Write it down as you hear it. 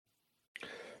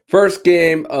First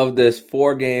game of this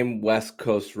four-game West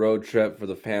Coast road trip for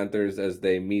the Panthers as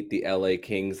they meet the LA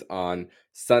Kings on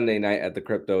Sunday night at the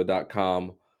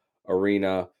Crypto.com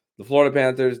arena. The Florida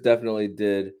Panthers definitely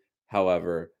did,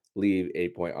 however, leave a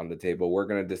point on the table. We're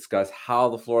going to discuss how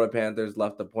the Florida Panthers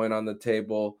left the point on the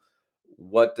table.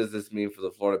 What does this mean for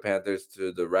the Florida Panthers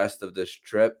to the rest of this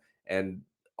trip? And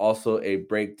also a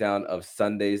breakdown of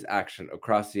Sunday's action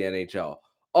across the NHL.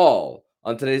 All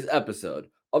on today's episode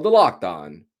of the Locked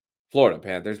On Florida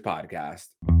Panthers podcast.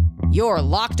 Your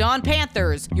Locked On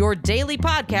Panthers, your daily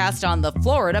podcast on the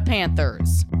Florida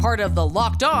Panthers. Part of the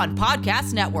Locked On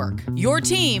Podcast Network. Your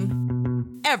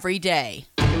team every day.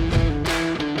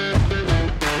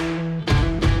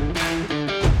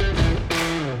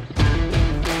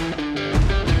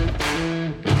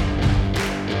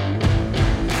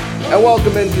 And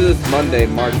welcome into this Monday,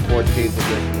 March 14th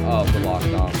edition of the Locked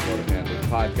On Florida Panthers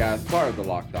podcast, part of the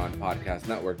Locked On Podcast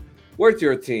Network. We're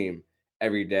your team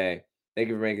every day. Thank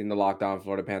you for making the Locked On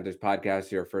Florida Panthers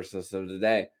podcast your first listen of the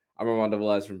day. I'm Armando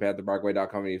Velez from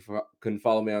PantherParkway.com, and you can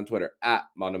follow me on Twitter at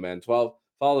MondoMan12.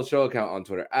 Follow the show account on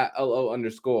Twitter at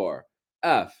LO_FLA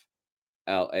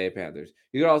Panthers.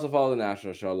 You can also follow the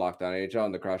national show Locked On NHL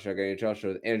and the Crosscheck NHL show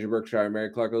with Andrew Berkshire and Mary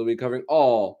Clark, who will be covering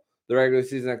all the regular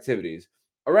season activities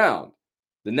around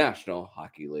the National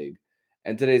Hockey League.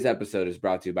 And today's episode is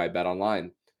brought to you by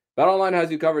BetOnline. BetOnline has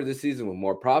you covered this season with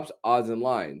more props, odds, and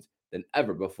lines than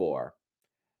ever before.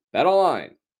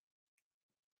 BetOnline,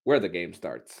 where the game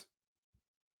starts.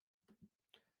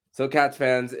 So, Cats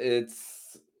fans,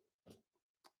 it's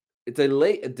a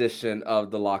late edition of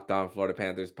the Locked On Florida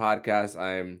Panthers podcast.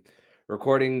 I'm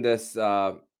recording this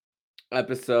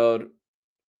episode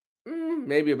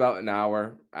maybe about an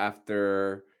hour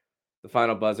after the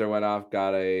final buzzer went off.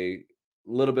 Got a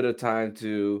little bit of time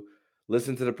to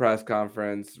listen to the press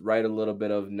conference, write a little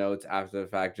bit of notes after the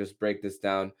fact, just break this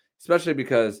down, especially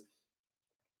because,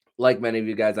 like many of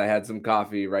you guys, I had some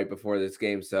coffee right before this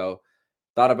game, so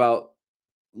thought about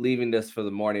leaving this for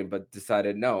the morning, but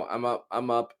decided no, I'm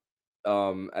up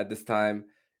at this time,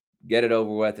 get it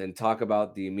over with, and talk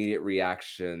about the immediate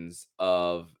reactions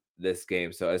of this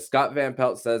game. So as Scott Van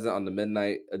Pelt says it on the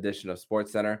midnight edition of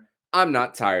SportsCenter, I'm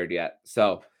not tired yet.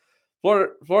 So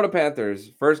Florida Panthers,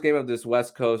 first game of this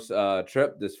West Coast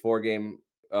trip, this four-game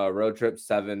road trip,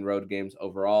 7 road games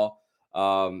overall.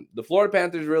 The Florida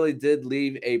Panthers really did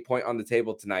leave a point on the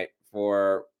table tonight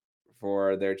for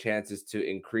their chances to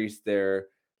increase their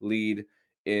lead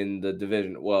in the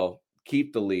division. Well,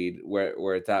 keep the lead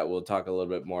where it's at. We'll talk a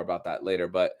little bit more about that later.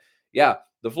 But yeah,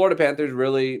 the Florida Panthers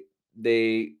really,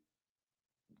 they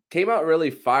came out really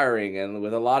firing and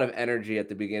with a lot of energy at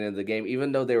the beginning of the game,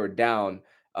 even though they were down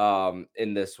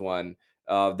in this one.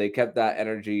 They kept that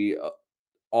energy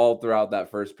all throughout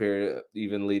that first period,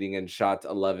 even leading in shots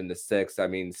 11-6. I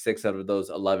mean, 6 out of those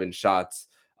 11 shots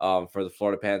for the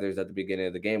Florida Panthers at the beginning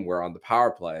of the game were on the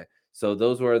power play. So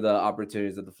those were the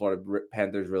opportunities that the Florida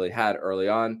Panthers really had early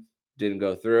on. Didn't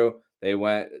go through. They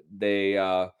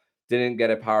didn't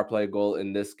get a power play goal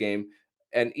in this game.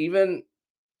 And even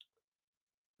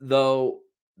though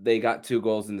they got 2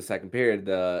 goals in the second period,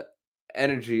 the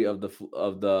energy of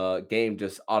the game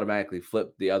just automatically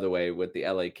flipped the other way with the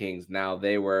LA Kings. Now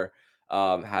they were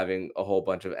having a whole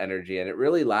bunch of energy, and it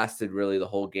really lasted the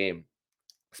whole game.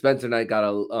 Spencer Knight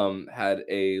had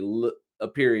a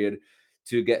period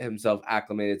to get himself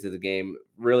acclimated to the game.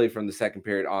 Really, from the second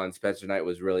period on, Spencer Knight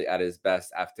was really at his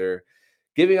best after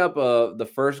giving up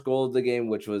the first goal of the game,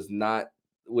 which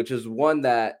is one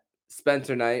that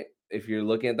Spencer Knight, if you're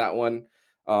looking at that one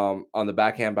on the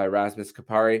backhand by Rasmus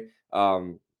Kupari,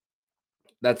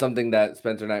 that's something that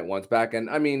Spencer Knight wants back. And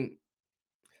I mean,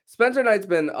 Spencer Knight's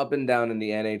been up and down in the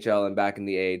NHL and back in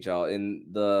the AHL. In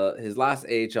his last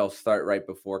AHL start right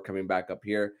before coming back up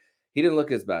here, he didn't look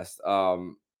his best.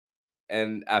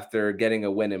 And after getting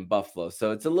a win in Buffalo,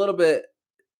 so it's a little bit,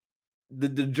 the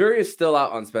jury is still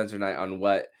out on Spencer Knight on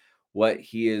what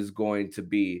he is going to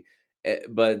be.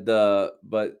 But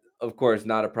of course,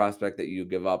 not a prospect that you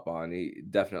give up on. He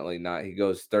definitely not. He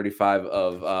goes 35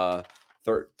 of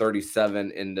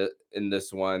 37 in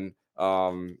this one,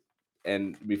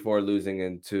 and before losing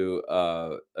into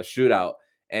a shootout.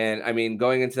 And I mean,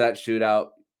 going into that shootout,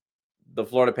 the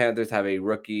Florida Panthers have a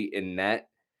rookie in net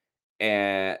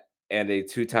and a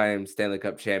 2-time Stanley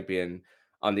Cup champion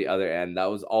on the other end. That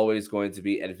was always going to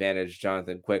be advantage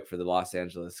Jonathan Quick for the Los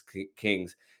Angeles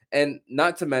Kings. And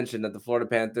not to mention that the Florida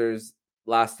Panthers,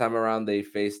 last time around they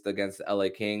faced against the LA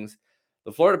Kings,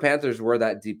 the Florida Panthers were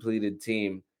that depleted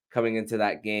team coming into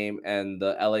that game, and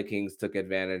the LA Kings took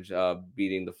advantage of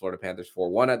beating the Florida Panthers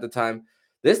 4-1 at the time.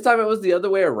 This time it was the other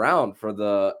way around for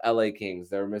the LA Kings.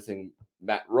 They were missing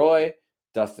Matt Roy,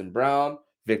 Dustin Brown,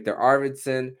 Victor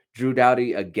Arvidsson, Drew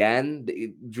Doughty again.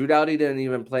 Drew Doughty didn't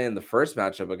even play in the first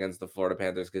matchup against the Florida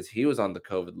Panthers because he was on the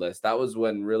COVID list. That was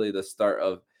when really the start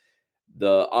of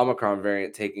the Omicron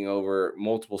variant taking over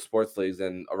multiple sports leagues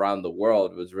and around the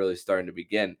world was really starting to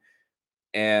begin.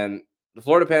 And the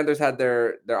Florida Panthers had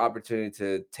their opportunity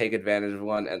to take advantage of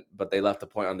one, but they left a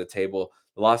point on the table.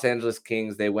 The Los Angeles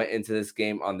Kings, they went into this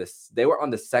game on this. They were on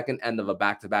the second end of a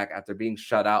back-to-back after being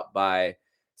shut out by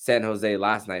San Jose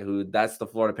last night, who that's the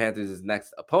Florida Panthers'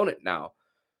 next opponent now.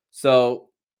 So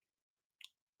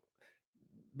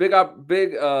big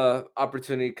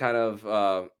opportunity, kind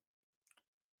of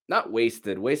not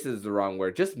wasted. Wasted is the wrong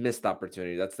word. Just missed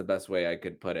opportunity. That's the best way I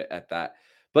could put it at that.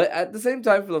 But at the same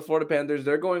time, for the Florida Panthers,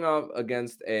 they're going off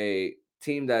against a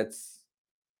team that's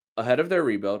ahead of their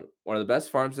rebuild, one of the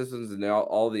best farm systems in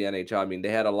all the NHL. I mean, they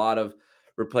had a lot of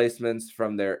replacements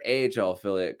from their AHL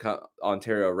affiliate,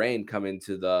 Ontario Reign, come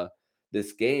into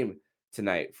this game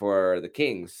tonight for the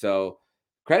Kings. So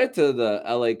credit to the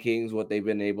LA Kings, what they've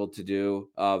been able to do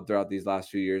throughout these last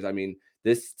few years. I mean,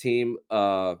 this team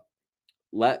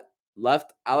let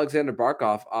left Alexander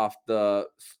Barkov off the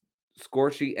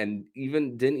score sheet and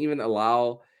didn't even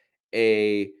allow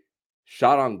a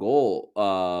shot on goal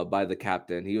by the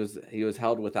captain. He was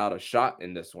held without a shot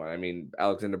in this one. I mean,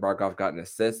 Alexander Barkov got an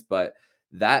assist, but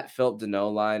that Philip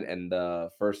Deneau line and the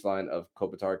first line of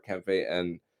Kopitar, Kempe,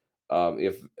 and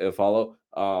if follow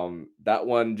that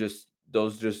one, just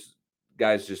those just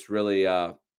guys just really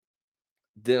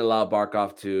didn't allow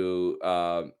Barkov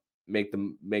to make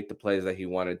the plays that he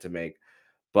wanted to make.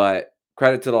 But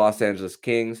credit to the Los Angeles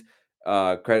Kings.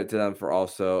 Credit to them for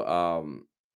also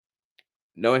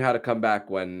knowing how to come back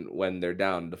when they're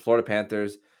down. The Florida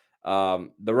Panthers, the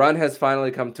run has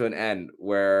finally come to an end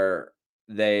where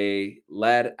they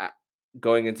led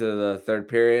going into the third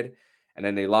period, and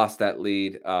then they lost that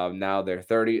lead. Now they're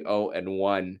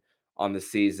 30-0-1 on the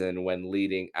season when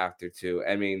leading after two.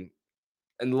 I mean,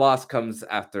 and the loss comes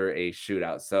after a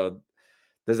shootout. So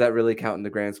does that really count in the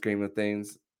grand scheme of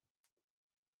things?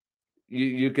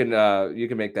 You can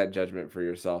make that judgment for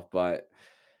yourself, but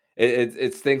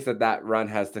it stinks that that run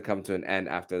has to come to an end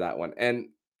after that one. And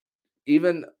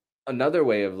even another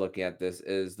way of looking at this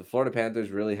is the Florida Panthers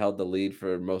really held the lead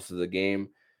for most of the game.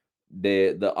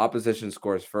 The opposition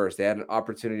scores first. They had an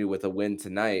opportunity with a win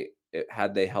tonight.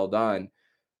 Had they held on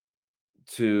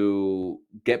to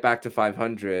get back to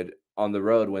 500 on the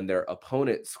road when their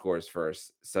opponent scores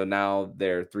first. So now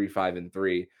they're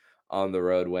 3-5-3 on the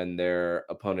road when their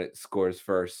opponent scores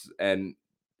first. And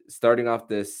starting off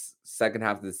this second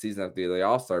half of the season after the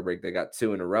All-Star break, they got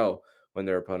two in a row when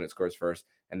their opponent scores first.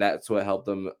 And that's what helped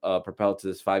them propel to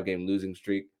this 5-game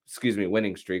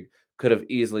winning streak. Could have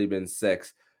easily been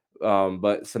six.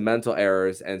 But some mental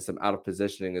errors and some out of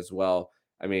positioning as well.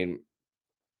 I mean,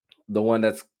 the one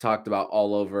that's talked about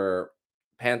all over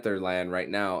Panther land right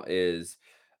now is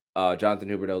Jonathan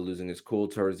Huberdeau losing his cool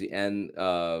towards the end.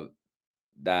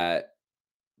 That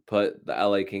put the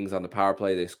LA Kings on the power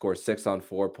play. They score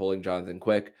 6-on-4, pulling Jonathan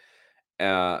Quick.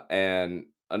 And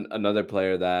another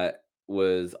player that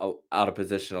was out of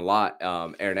position a lot,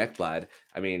 Aaron Ekblad.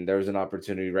 I mean, there was an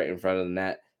opportunity right in front of the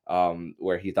net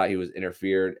where he thought he was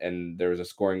interfered, and there was a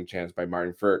scoring chance by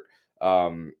Martin Furk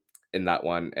in that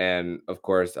one. And of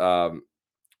course, Aaron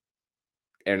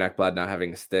Ekblad not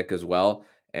having a stick as well,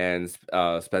 and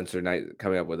Spencer Knight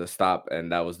coming up with a stop,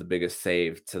 and that was the biggest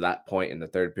save to that point in the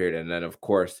third period. And then, of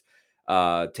course,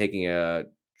 taking a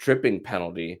tripping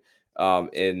penalty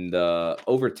in the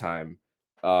overtime.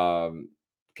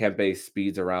 Kempe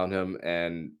speeds around him,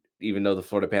 and even though the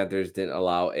Florida Panthers didn't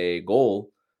allow a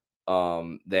goal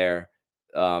there,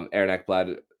 Aaron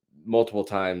Ekblad multiple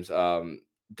times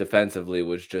defensively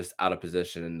was just out of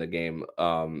position in the game.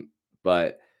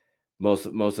 But most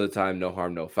of the time, no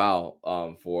harm, no foul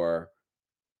for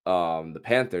the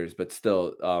Panthers, but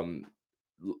still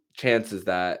chances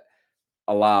that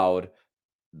allowed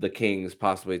the Kings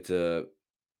possibly to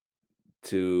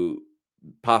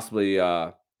possibly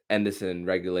end this in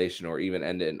regulation or even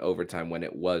end it in overtime when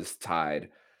it was tied.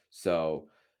 So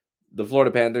the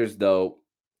Florida Panthers, though,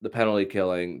 the penalty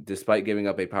killing, despite giving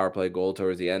up a power play goal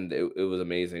towards the end, it was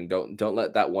amazing. Don't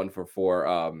let that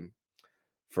 1-for-4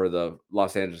 for the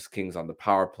Los Angeles Kings on the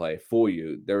power play fool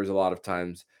you. There was a lot of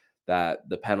times that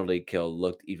the penalty kill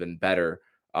looked even better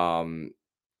in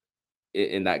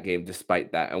that game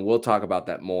despite that. And we'll talk about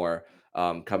that more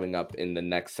coming up in the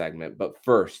next segment. But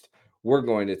first, we're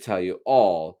going to tell you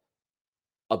all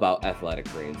about Athletic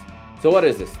Greens. So what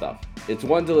is this stuff? It's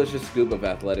one delicious scoop of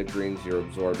athletic greens you're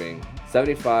absorbing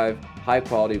 75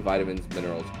 high-quality vitamins,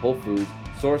 minerals, whole foods,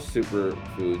 source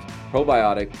superfoods,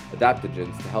 probiotic,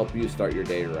 adaptogens to help you start your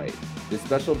day right. This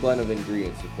special blend of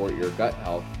ingredients support your gut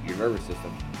health, your nervous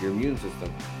system, your immune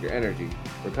system, your energy,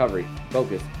 recovery,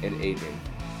 focus, and aging.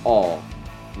 All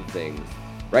the things.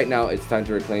 Right now, it's time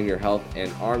to reclaim your health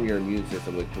and arm your immune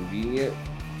system with convenient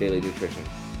daily nutrition,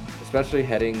 especially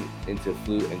heading into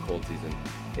flu and cold season.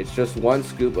 It's just one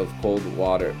scoop of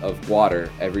water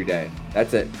every day.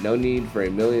 That's it. No need for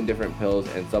a million different pills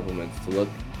and supplements to look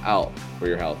out for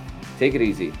your health. Take it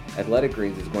easy. Athletic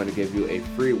Greens is going to give you a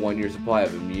free 1-year supply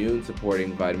of immune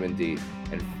supporting vitamin D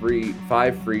and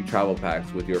 5 free travel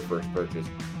packs with your first purchase.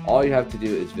 All you have to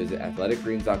do is visit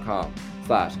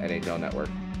athleticgreens.com/NHL Network.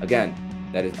 Again,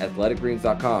 that is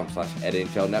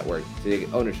athleticgreens.com/NHL Network to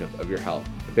take ownership of your health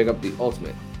and pick up the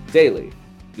ultimate daily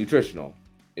nutritional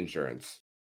insurance.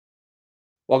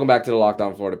 Welcome back to the Locked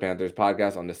On Florida Panthers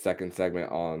podcast on the second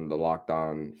segment on the Locked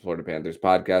On Florida Panthers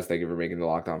podcast. Thank you for making the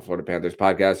Locked On Florida Panthers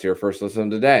podcast your first listen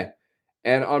today.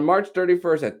 And on March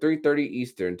 31st at 3:30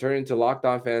 Eastern, turn into Locked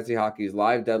On Fantasy Hockey's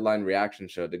live deadline reaction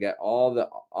show to get all the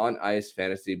on-ice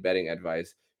fantasy betting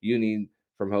advice you need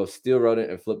from hosts Steel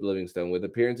Rodent and Flip Livingstone with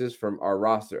appearances from our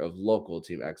roster of local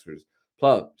team experts.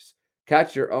 Plus,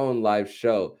 catch your own live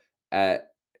show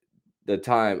at the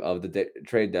time of the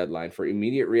trade deadline for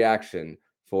immediate reaction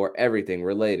for everything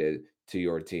related to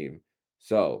your team.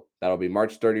 So that'll be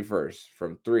March 31st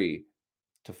from 3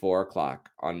 to 4 o'clock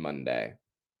on Monday.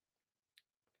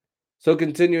 So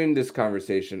continuing this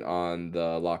conversation on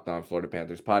the Locked On Florida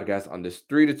Panthers podcast on this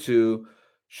 3-2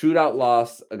 shootout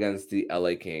loss against the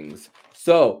LA Kings.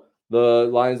 So the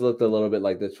lines looked a little bit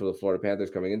like this for the Florida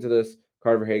Panthers coming into this.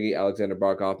 Carter Verhaeghe, Alexander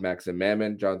Barkov, Maxim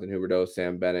Mammon, Jonathan Huberdeau,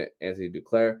 Sam Bennett, Anthony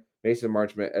Duclair, Mason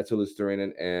Marchment, Eetu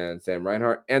Luostarinen, and Sam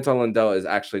Reinhart. Anton Lundell is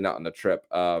actually not on the trip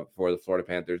for the Florida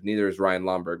Panthers. Neither is Ryan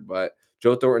Lomberg, but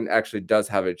Joe Thornton actually does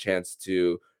have a chance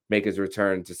to make his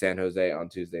return to San Jose on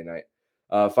Tuesday night.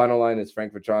 Final line is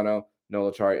Frank Vatrano,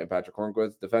 Noel Acciari, and Patrick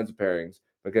Hornquist. Defensive pairings,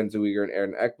 Mackenzie Weegar and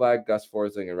Aaron Ekblad, Gus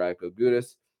Forsling and Radko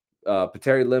Gudas,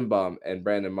 Petteri Lindbaum and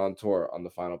Brandon Montour on the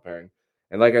final pairing.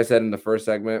 And like I said in the first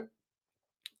segment,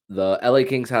 the LA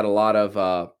Kings had a lot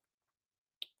of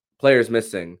players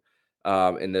missing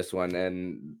in this one,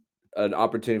 and an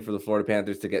opportunity for the Florida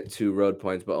Panthers to get 2 road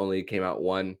points, but only came out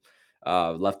 1,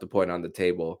 left the point on the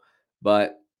table.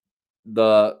 But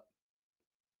the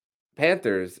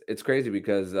Panthers, it's crazy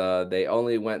because they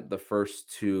only went the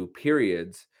first 2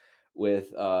 periods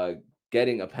with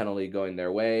getting a penalty going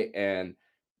their way, and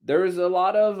there was a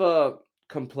lot of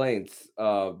complaints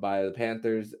by the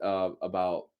Panthers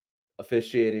about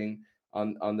officiating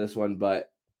on this one. But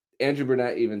Andrew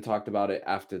Burnett even talked about it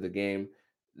after the game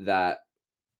that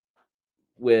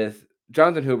with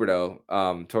Jonathan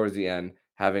Huberdeau towards the end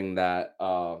having that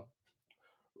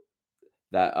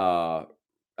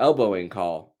elbowing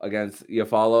call against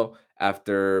Iafallo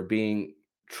after being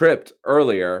tripped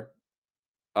earlier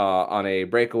on a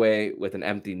breakaway with an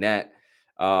empty net.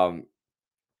 Andrew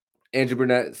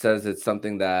Burnett says it's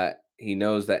something that he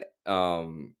knows that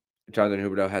Jonathan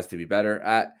Huberdeau has to be better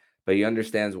at, but he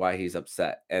understands why he's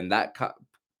upset. And that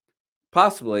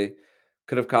possibly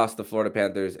could have cost the Florida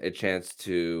Panthers a chance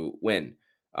to win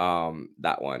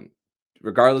that one.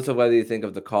 Regardless of whether you think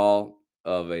of the call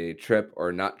of a trip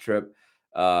or not trip,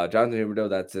 Jonathan Huberdeau,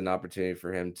 that's an opportunity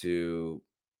for him to,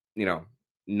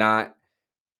 not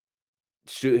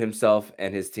shoot himself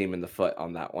and his team in the foot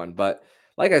on that one. But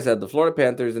like I said, the Florida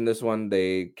Panthers in this one,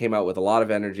 they came out with a lot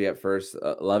of energy at first,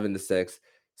 11-6.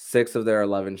 6 of their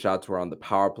 11 shots were on the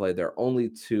power play. They're only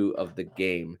 2 of the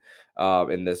game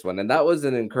in this one. And that was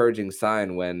an encouraging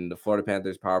sign when the Florida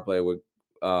Panthers power play was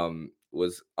on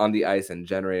the ice and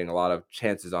generating a lot of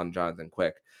chances on Jonathan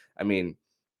Quick. I mean,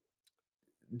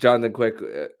 Jonathan Quick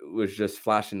was just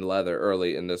flashing the leather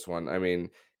early in this one. I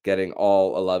mean, getting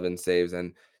all 11 saves.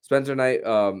 And Spencer Knight,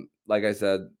 like I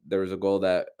said, there was a goal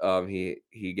that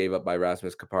he gave up by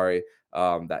Rasmus Kupari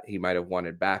that he might have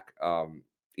wanted back.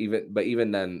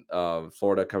 Even then,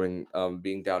 Florida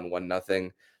being down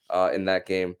 1-0 in that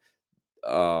game,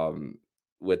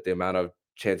 with the amount of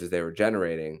chances they were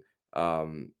generating,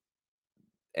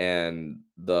 and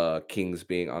the Kings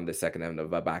being on the second end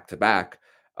of a back-to-back.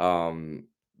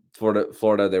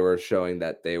 Florida, they were showing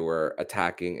that they were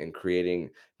attacking and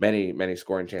creating many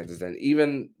scoring chances. And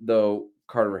even though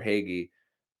Carter Verhaeghe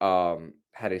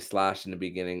had a slash in the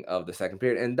beginning of the second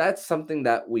period, and that's something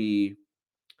that we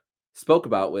spoke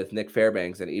about with Nick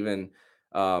Fairbanks and even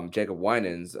Jacob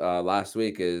Winans last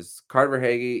week, is Carter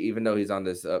Verhaeghe, even though he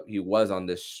was on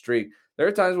this streak, there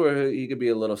are times where he could be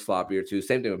a little sloppy or two.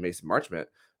 Same thing with Mason Marchment,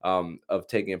 of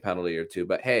taking a penalty or two.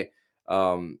 But hey,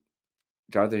 um,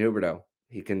 Jonathan Huberdeau,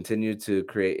 he continued to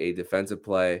create a defensive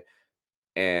play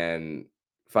and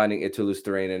finding Itulu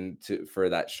Thureinen to for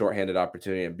that shorthanded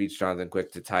opportunity and beats Jonathan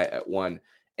Quick to tie it at 1.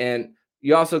 And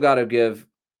you also got to give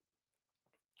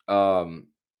um,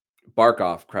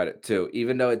 Barkov credit too,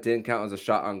 even though it didn't count as a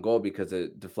shot on goal because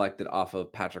it deflected off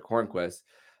of Patrick Hornquist.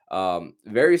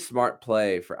 Very smart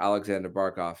play for Alexander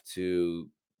Barkov to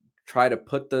try to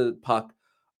put the puck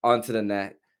onto the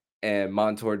net and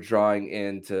Montour drawing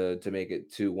in to make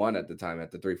it 2-1 at the time at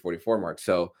the 3:44 mark.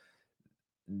 So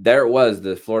there it was,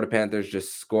 the Florida Panthers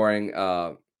just scoring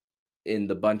in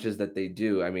the bunches that they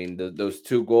do. I mean, those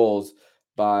 2 goals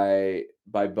by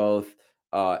both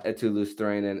Etu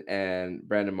Luostarinen and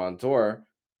Brandon Montour,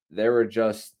 they were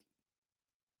just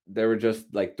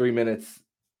like 3 minutes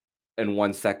and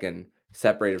 1 second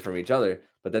separated from each other.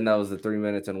 But then that was the 3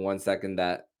 minutes and 1 second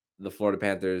that the Florida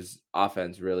Panthers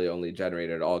offense really only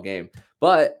generated all game.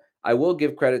 But I will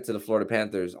give credit to the Florida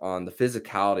Panthers on the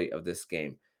physicality of this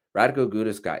game. Radko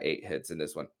Gudas got 8 hits in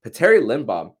this one. Petteri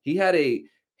Lindbaum, he had a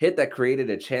hit that created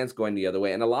a chance going the other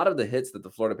way. And a lot of the hits that the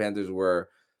Florida Panthers were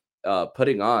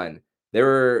putting on,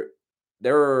 there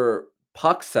were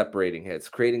puck separating hits,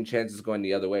 creating chances going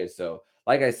the other way. So,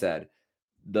 like I said,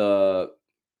 the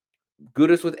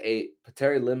Gudas with 8,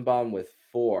 Petteri Lindbaum with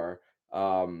 4.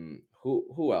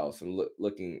 Who else? I'm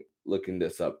looking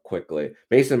this up quickly.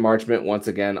 Mason Marchment once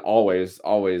again,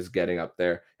 always getting up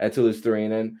there. Etulis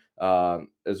Thureinen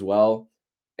as well,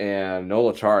 and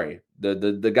Nola Chari.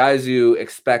 The guys you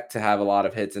expect to have a lot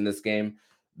of hits in this game,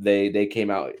 they came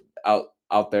out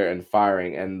there and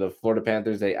firing. And the Florida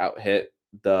Panthers, they out hit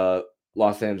the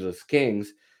Los Angeles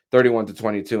Kings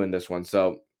 31-22 in this one.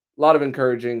 So a lot of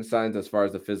encouraging signs as far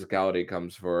as the physicality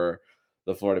comes for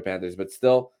the Florida Panthers, but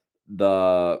still,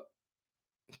 the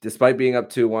despite being up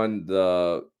 2-1,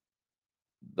 the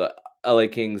LA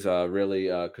Kings really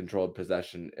controlled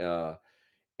possession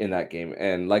in that game.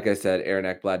 And like I said, Aaron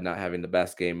Ekblad not having the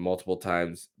best game multiple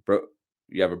times.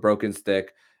 You have a broken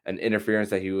stick, an interference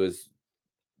that he was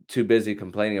too busy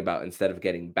complaining about instead of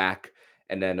getting back,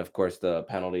 and then of course the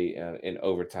penalty in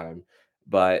overtime.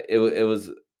 But it was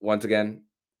once again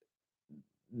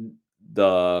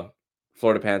the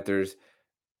Florida Panthers,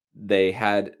 they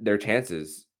had their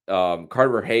chances. Carter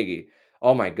Verhaeghe,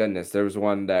 oh my goodness, there was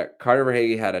one that Carter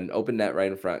Verhaeghe had an open net right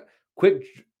in front.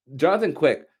 Jonathan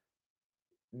Quick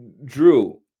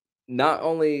drew not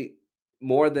only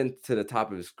more than to the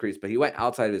top of his crease, but he went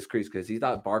outside of his crease because he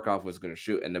thought Barkov was going to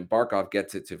shoot, and then Barkov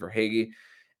gets it to Verhaeghe.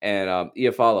 And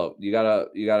Iafallo, you gotta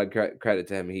credit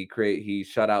to him. He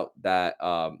shut out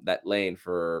that lane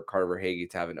for Carter Verhaeghe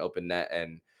to have an open net,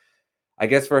 and I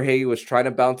guess Verhaeghe was trying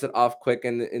to bounce it off quick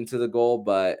and into the goal,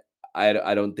 but I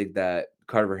don't think that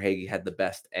Carter Verhaeghe had the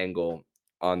best angle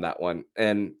on that one.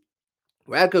 And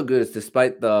Radko Gudas,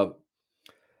 despite the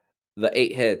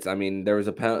 8 hits, I mean, there was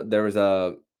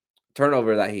a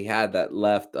turnover that he had that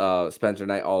left Spencer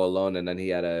Knight all alone, and then he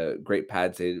had a great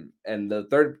pad save. And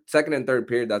the second and third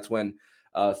period, that's when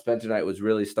Spencer Knight was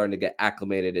really starting to get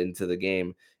acclimated into the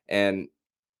game. And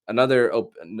another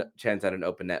chance at an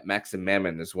open net. Maxim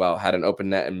Mammon as well had an open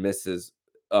net and misses.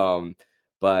 Um,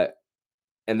 but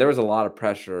and there was a lot of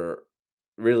pressure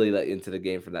really into the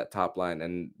game from that top line,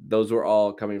 and those were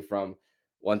all coming from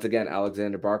once again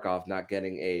Alexander Barkov not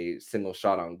getting a single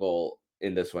shot on goal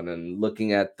in this one. And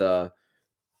looking at the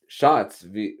shots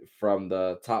from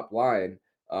the top line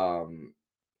of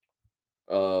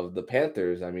the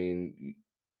Panthers, I mean,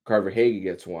 Carver Hagee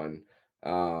gets one,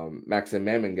 Maxim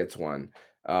Mammon gets one.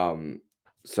 Um,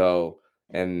 so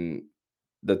and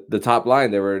the top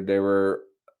line, they were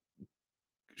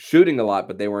shooting a lot,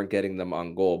 but they weren't getting them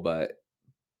on goal. But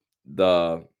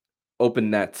the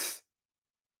open nets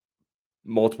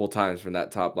multiple times from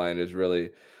that top line is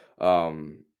really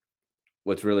um,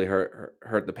 what's really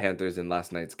hurt the Panthers in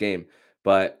last night's game.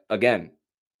 But again,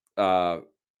 uh,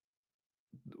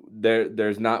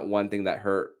 there's not one thing that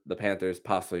hurt the Panthers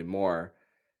possibly more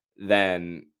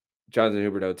than Jonathan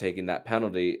Huberdeau taking that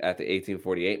penalty at the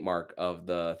 18:48 mark of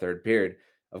the third period.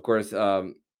 Of course,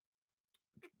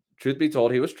 truth be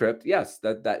told, he was tripped. Yes,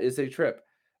 that is a trip.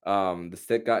 The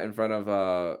stick got in front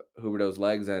of Huberdeau's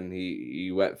legs, and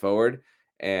he went forward,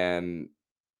 and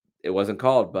it wasn't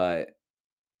called. But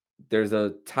there's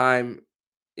a time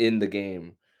in the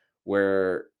game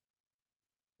where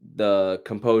the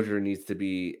composure needs to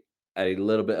be at a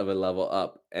little bit of a level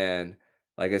up. And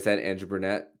like I said, Andrew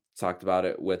Burnett talked about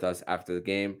it with us after the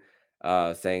game,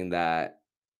 saying that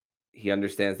he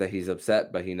understands that he's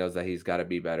upset, but he knows that he's got to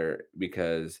be better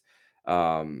because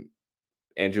um,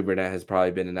 Andrew Burnett has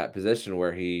probably been in that position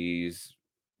where he's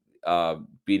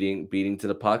beating to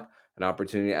the puck, an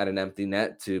opportunity at an empty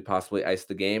net to possibly ice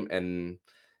the game,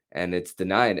 and it's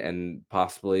denied, and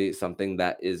possibly something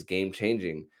that is game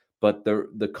changing. But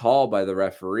the call by the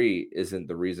referee isn't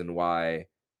the reason why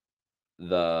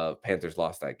the Panthers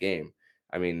lost that game.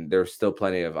 I mean, there's still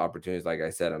plenty of opportunities, like I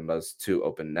said, on those two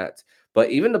open nets.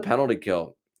 But even the penalty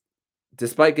kill,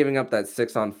 despite giving up that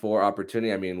 6-on-4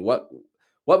 opportunity, I mean, what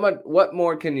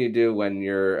more can you do when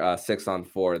you're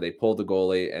 6-on-4? They pull the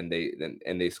goalie and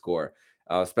they score.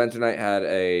 Spencer Knight had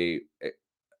a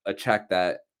check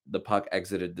that the puck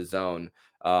exited the zone,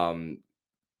 um,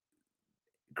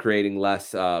 creating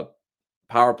less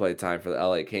power play time for the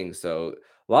LA Kings. So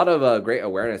a lot of great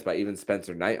awareness by even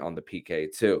Spencer Knight on the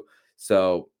PK too.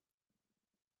 So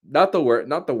not the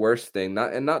worst thing,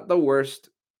 not the worst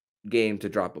game to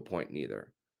drop a point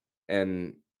neither.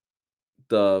 And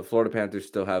the Florida Panthers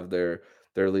still have their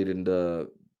lead in the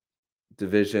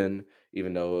division,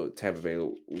 even though Tampa Bay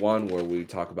won, where we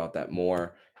talk about that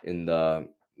more in the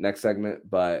next segment.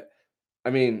 But I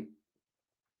mean,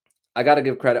 I got to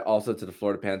give credit also to the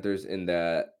Florida Panthers in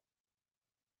that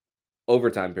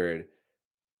overtime period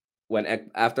when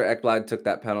after Ekblad took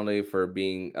that penalty for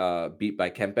being beat by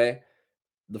Kempe.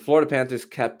 The Florida Panthers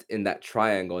kept in that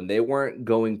triangle and they weren't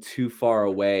going too far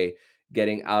away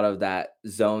getting out of that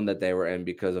zone that they were in,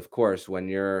 because of course when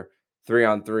you're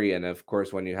 3-on-3 and of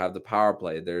course when you have the power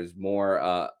play, there's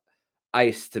more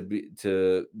ice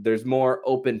there's more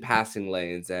open passing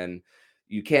lanes, and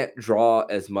you can't draw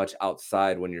as much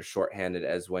outside when you're shorthanded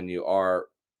as when you are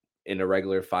in a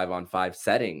regular 5-on-5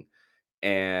 setting.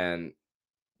 And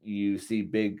you see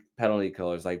big penalty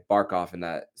killers like Barkov in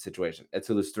that situation,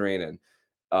 Etulis Turin,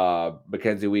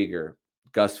 Mackenzie Weegar,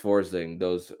 Gus Forsling,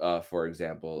 those for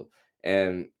example.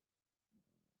 And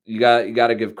you got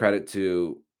to give credit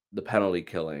to the penalty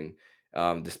killing,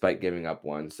 despite giving up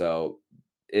one. So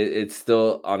it's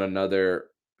still on another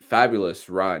fabulous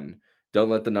run. Don't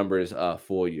let the numbers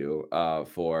fool you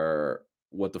for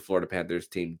what the Florida Panthers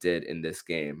team did in this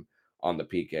game on the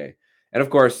PK. And of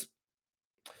course,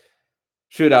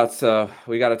 shootouts. So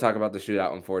we got to talk about the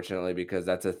shootout, unfortunately, because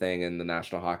that's a thing in the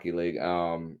National Hockey League.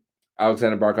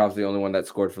 Alexander Barkov's the only one that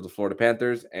scored for the Florida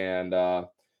Panthers, and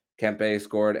Kempe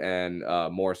scored, and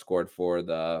Moore scored for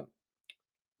the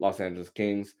Los Angeles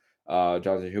Kings.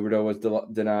 Jonathan Huberdeau was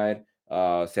denied.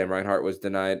 Sam Reinhart was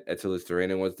denied. Etulis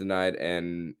Turin was denied,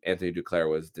 and Anthony Duclair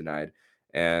was denied.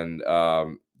 And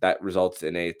that results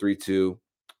in a 3-2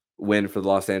 win for the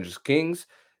Los Angeles Kings.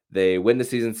 They win the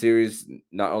season series,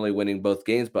 not only winning both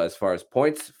games, but as far as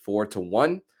points,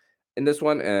 4-1 in this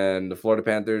one. And the Florida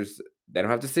Panthers, they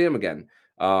don't have to see him again.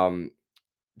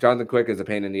 Jonathan Quick is a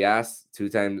pain in the ass,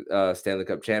 two-time Stanley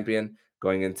Cup champion.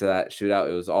 Going into that shootout,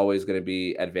 it was always going to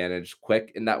be advantage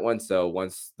Quick in that one. So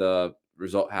once the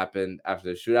result happened after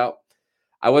the shootout,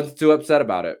 I wasn't too upset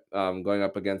about it. Going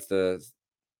up against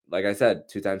like I said,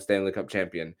 two-time Stanley Cup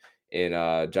champion in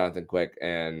Jonathan Quick.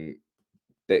 And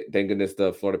thank goodness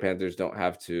the Florida Panthers don't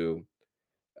have to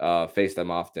face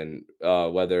them often,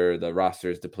 whether the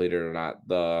roster is depleted or not.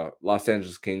 The Los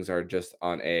Angeles Kings are just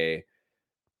on a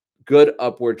good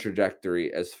upward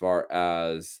trajectory as far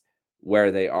as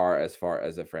where they are as far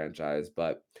as a franchise.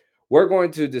 But we're going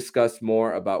to discuss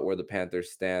more about where the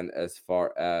Panthers stand as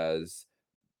far as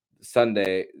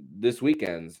this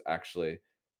weekend's actually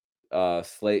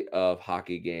slate of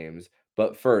hockey games.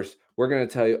 But first, we're going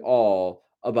to tell you all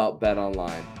about Bet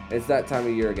Online. It's that time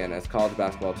of year again as college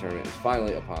basketball tournament is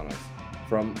finally upon us.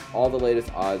 From all the latest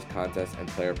odds, contests, and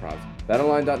player props,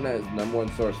 BetOnline.net is the number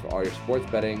one source for all your sports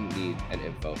betting needs and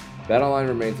info. BetOnline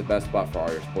remains the best spot for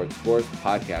all your sports scores,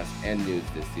 podcasts, and news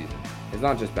this season. It's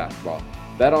not just basketball.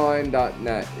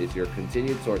 BetOnline.net is your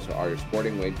continued source for all your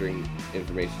sporting wagering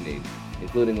information needs,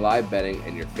 including live betting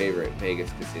and your favorite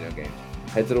Vegas casino games.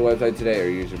 Head to the website today or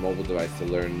use your mobile device to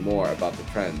learn more about the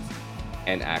trends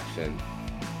and action.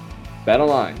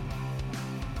 BetOnline,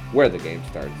 where the game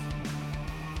starts.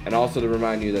 And also to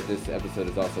remind you that this episode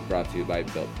is also brought to you by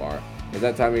Built Bar. It's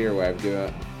that time of year where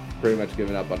I've pretty much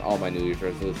given up on all my New Year's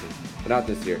resolutions. But not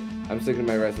this year. I'm sticking to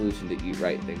my resolution to eat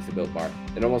right thanks to Built Bar.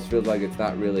 It almost feels like it's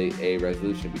not really a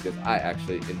resolution because I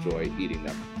actually enjoy eating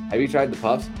them. Have you tried the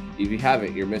Puffs? If you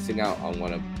haven't, you're missing out on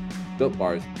one of Built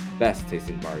Bar's best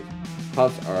tasting bars.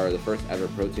 Puffs are the first ever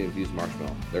protein-infused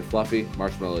marshmallow. They're fluffy,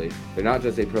 marshmallowy. They're not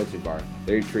just a protein bar,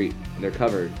 they're a treat, and they're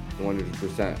covered in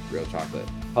 100% real chocolate.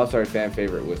 Puffs are a fan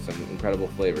favorite with some incredible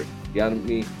flavors.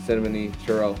 Yummy, cinnamony,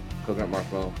 churro, coconut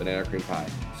marshmallow, banana cream pie.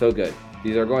 So good.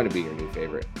 These are going to be your new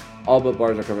favorite. All Built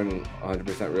bars are covered in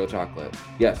 100% real chocolate.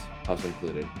 Yes, puffs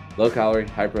included. Low calorie,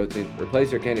 high protein.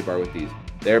 Replace your candy bar with these.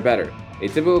 They are better. A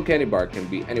typical candy bar can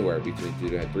be anywhere between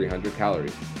 200 to 300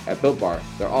 calories. At Built Bar,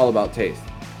 they're all about taste.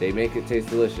 They make it taste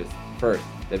delicious first,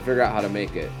 then figure out how to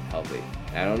make it healthy.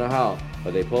 And I don't know how,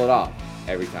 but they pull it off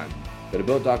every time. Go to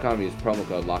Built.com and use promo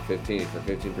code LOCK15 for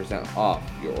 15% off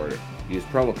your order. Use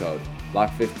promo code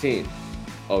LOCK15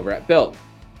 over at Built.com.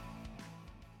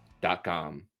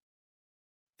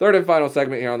 Third and final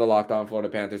segment here on the Locked On Florida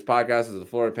Panthers podcast is the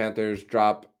Florida Panthers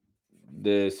drop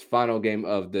this final game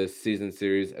of this season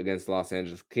series against the Los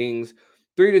Angeles Kings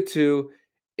 3-2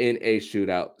 in a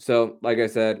shootout. So, like I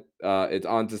said, it's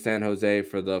on to San Jose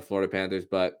for the Florida Panthers,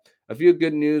 but a few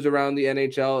good news around the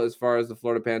NHL as far as the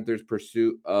Florida Panthers'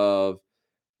 pursuit of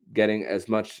getting as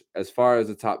far as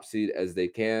the top seed as they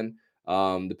can.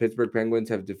 The Pittsburgh Penguins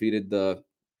have defeated the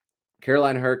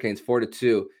Carolina Hurricanes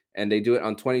 4-2, and they do it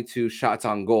on 22 shots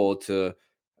on goal to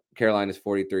Carolina's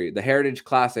 43. The Heritage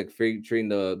Classic featuring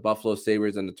the Buffalo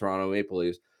Sabres and the Toronto Maple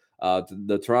Leafs.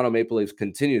 The Toronto Maple Leafs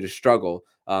continue to struggle.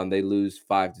 They lose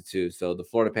 5-2. So the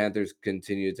Florida Panthers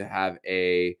continue to have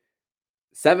a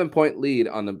 7-point lead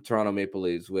on the Toronto Maple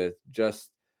Leafs with just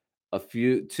less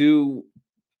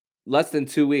than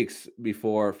 2 weeks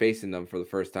before facing them for the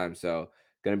first time. So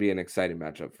going to be an exciting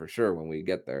matchup for sure when we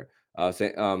get there.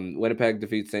 Winnipeg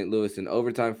defeats St. Louis in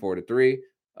overtime 4-3.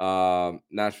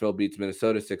 Nashville beats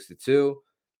Minnesota 6-2.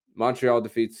 Montreal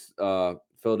defeats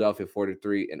Philadelphia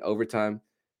 4-3 in overtime.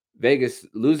 Vegas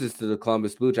loses to the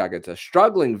Columbus Blue Jackets, a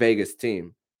struggling Vegas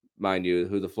team, mind you,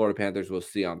 who the Florida Panthers will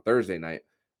see on Thursday night.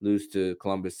 Lose to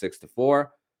Columbus 6-4.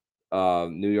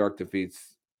 New York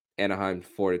defeats Anaheim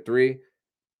 4-3.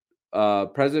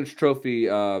 President's Trophy,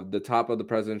 the top of the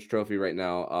President's Trophy right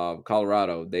now,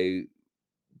 Colorado, they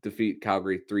defeat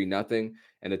Calgary 3-0.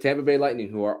 And the Tampa Bay Lightning,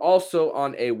 who are also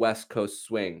on a West Coast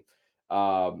swing,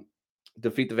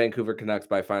 defeat the Vancouver Canucks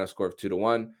by a final score of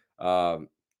 2-1.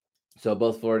 So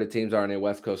both Florida teams are on a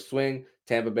West Coast swing.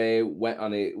 Tampa Bay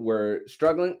were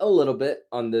struggling a little bit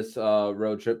on this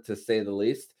road trip, to say the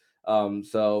least.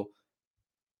 So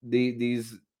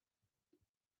these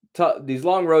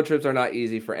long road trips are not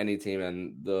easy for any team,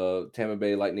 and the Tampa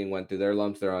Bay Lightning went through their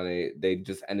lumps. They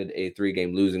just ended a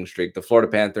 3-game losing streak. The Florida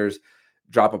Panthers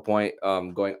drop a point,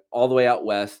 going all the way out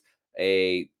west,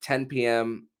 a 10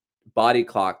 p.m. body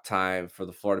clock time for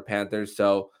the Florida Panthers.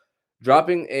 So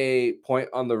dropping a point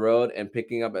on the road and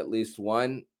picking up at least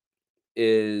one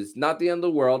is not the end of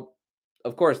the world.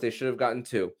 Of course, they should have gotten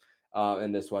two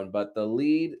in this one, but the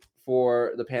lead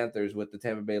for the Panthers with the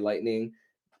Tampa Bay Lightning,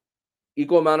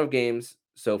 equal amount of games,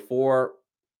 so 4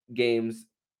 games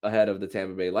ahead of the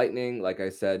Tampa Bay Lightning. Like I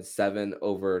said, 7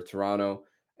 over Toronto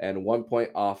and 1 point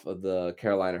off of the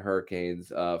Carolina Hurricanes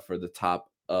for the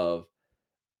top of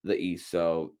the East.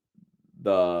 So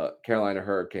the Carolina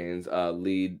Hurricanes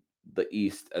lead the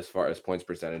East as far as points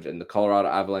percentage, and the Colorado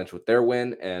Avalanche, with their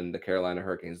win and the Carolina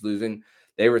Hurricanes losing,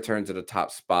 they return to the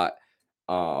top spot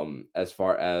as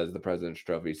far as the President's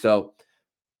Trophy. So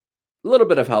a little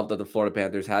bit of help that the Florida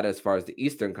Panthers had as far as the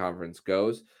Eastern Conference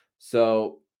goes.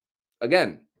 So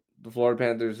again, the Florida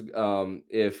Panthers,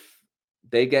 if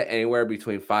they get anywhere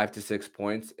between 5 to 6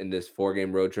 points in this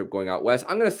 4-game road trip going out west,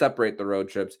 I'm going to separate the road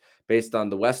trips based on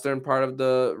the western part of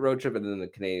the road trip and then the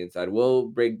Canadian side. We'll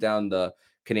break down the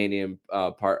Canadian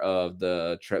part of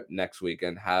the trip next week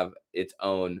and have its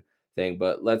own thing.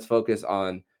 But let's focus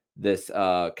on this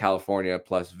California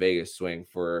plus Vegas swing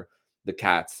for the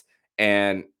Cats.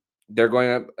 And they're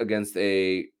going up against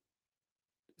a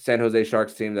San Jose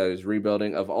Sharks team that is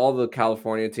rebuilding. Of all the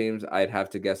California teams, I'd have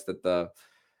to guess that the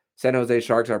San Jose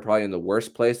Sharks are probably in the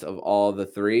worst place of all the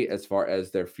three as far as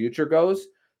their future goes.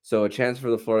 So a chance for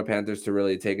the Florida Panthers to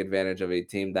really take advantage of a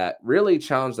team that really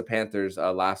challenged the Panthers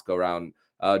last go round.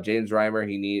 James Reimer,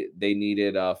 they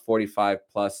needed 45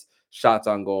 plus shots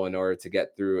on goal in order to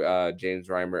get through James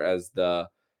Reimer as the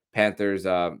Panthers.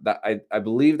 I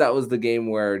believe that was the game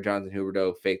where Jonathan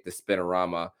Huberdeau faked the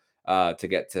spinorama to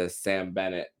get to Sam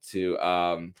Bennett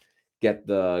to get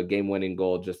the game-winning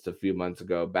goal just a few months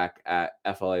ago back at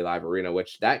FLA Live Arena,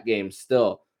 which that game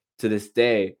still to this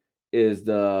day is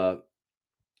the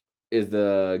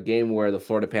game where the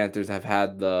Florida Panthers have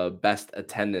had the best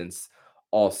attendance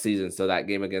all season. So that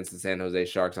game against the San Jose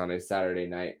Sharks on a Saturday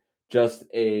night just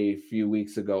a few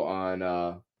weeks ago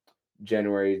on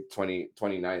January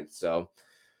 29th. So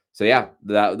yeah,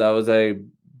 that was a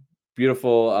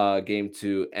beautiful game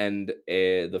to end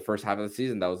the first half of the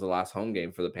season. That was the last home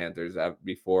game for the Panthers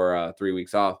before 3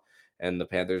 weeks off. And the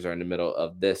Panthers are in the middle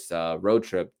of this road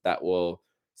trip that will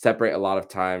separate a lot of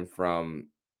time from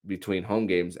between home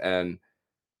games. And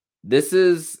this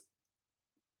is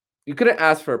you couldn't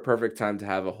ask for a perfect time to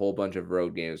have a whole bunch of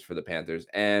road games for the Panthers.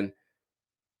 And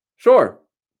sure,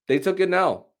 they took it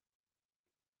now.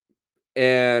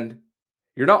 And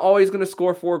you're not always going to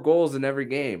score 4 goals in every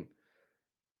game.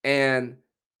 And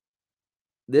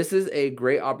this is a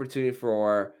great opportunity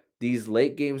for these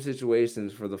late game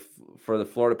situations for the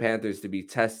Florida Panthers to be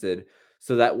tested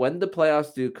so that when the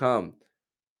playoffs do come,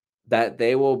 that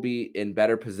they will be in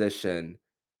better position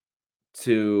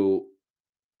to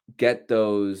get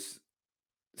those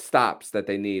stops that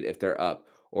they need if they're up,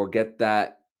 or get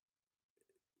that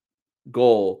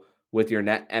goal with your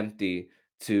net empty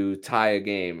to tie a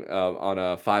game on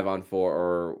a 5-on-4,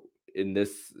 or in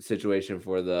this situation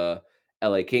for the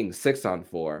LA Kings,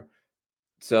 6-on-4.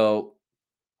 So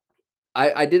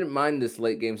I didn't mind this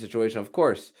late game situation. Of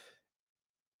course,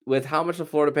 with how much the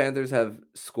Florida Panthers have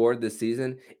scored this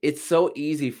season, it's so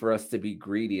easy for us to be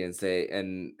greedy and say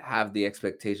and have the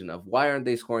expectation of why aren't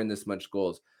they scoring this much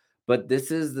goals? But this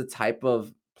is the type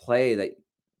of play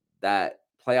that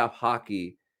playoff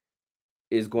hockey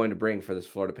is going to bring for this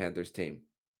Florida Panthers team.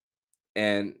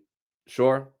 And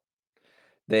sure,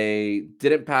 they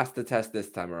didn't pass the test this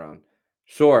time around.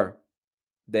 Sure,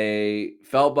 they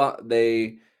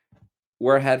they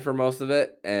were ahead for most of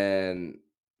it and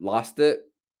lost it,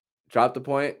 dropped the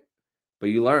point, but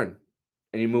you learn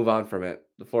and you move on from it.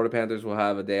 The Florida Panthers will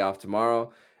have a day off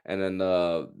tomorrow, and then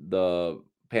the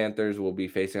Panthers will be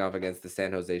facing off against the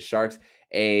San Jose Sharks,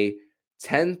 a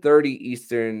 10:30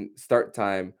 Eastern start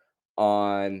time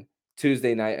on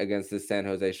Tuesday night against the San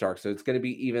Jose Sharks. So it's going to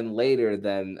be even later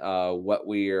than what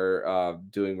we are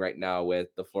doing right now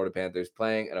with the Florida Panthers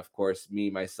playing, and of course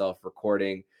me myself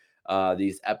recording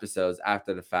these episodes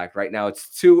after the fact. Right now it's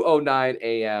 2:09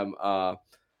 a.m.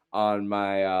 On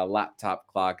my laptop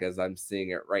clock as I'm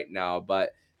seeing it right now,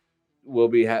 but we'll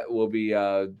be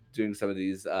doing some of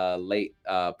these late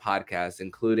podcasts,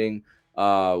 including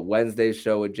Wednesday's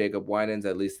show with Jacob Winans.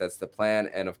 At least that's the plan,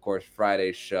 and of course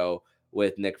Friday's show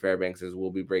with Nick Fairbanks, as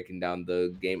we'll be breaking down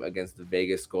the game against the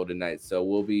Vegas Golden Knights. So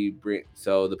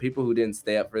so the people who didn't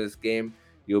stay up for this game,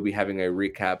 you'll be having a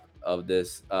recap of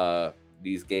these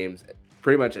games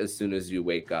pretty much as soon as you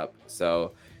wake up.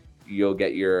 So you'll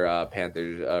get your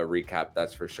Panthers recap,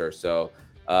 that's for sure. So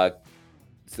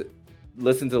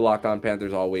listen to Locked On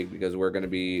Panthers all week, because we're going to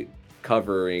be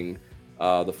covering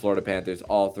the Florida Panthers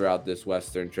all throughout this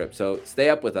Western trip. So stay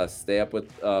up with us. Stay up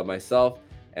with myself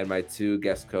and my 2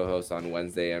 guest co-hosts on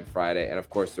Wednesday and Friday, and of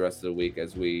course the rest of the week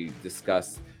as we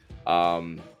discuss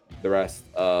the rest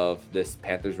of this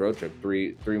Panthers road trip.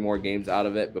 Three more games out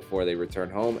of it before they return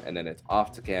home, and then it's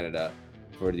off to Canada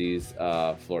for these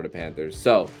Florida Panthers.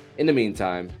 So in the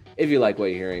meantime, if you like what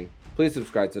you're hearing, please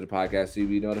subscribe to the podcast so you'll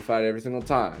be notified every single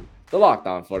time the Locked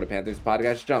On Florida Panthers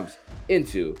podcast jumps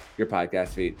into your podcast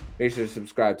feed. Make sure to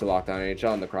subscribe to Locked On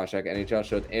NHL and the Crosscheck NHL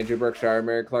show with Andrew Berkshire and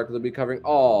Mary Clark. Will be covering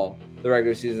all the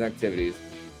regular season activities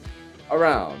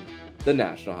around the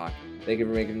National Hockey. Thank you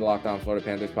for making the Locked On Florida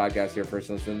Panthers podcast your first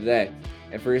listen today.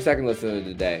 And for your second listen of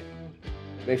the day,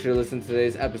 make sure to listen to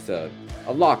today's episode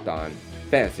of Locked On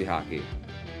Fantasy Hockey.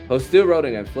 Host Stu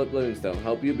Roding and Flip Livingstone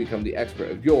help you become the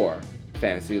expert of your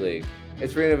fantasy league.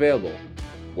 It's free and available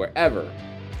wherever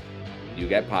you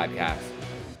get podcasts.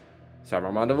 So I'm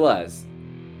Armando Velez,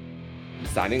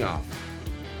 signing off.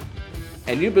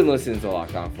 And you've been listening to the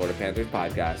Locked On Florida Panthers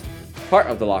podcast, part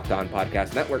of the Locked On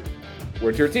Podcast Network.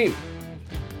 We're your team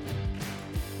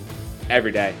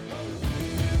every day.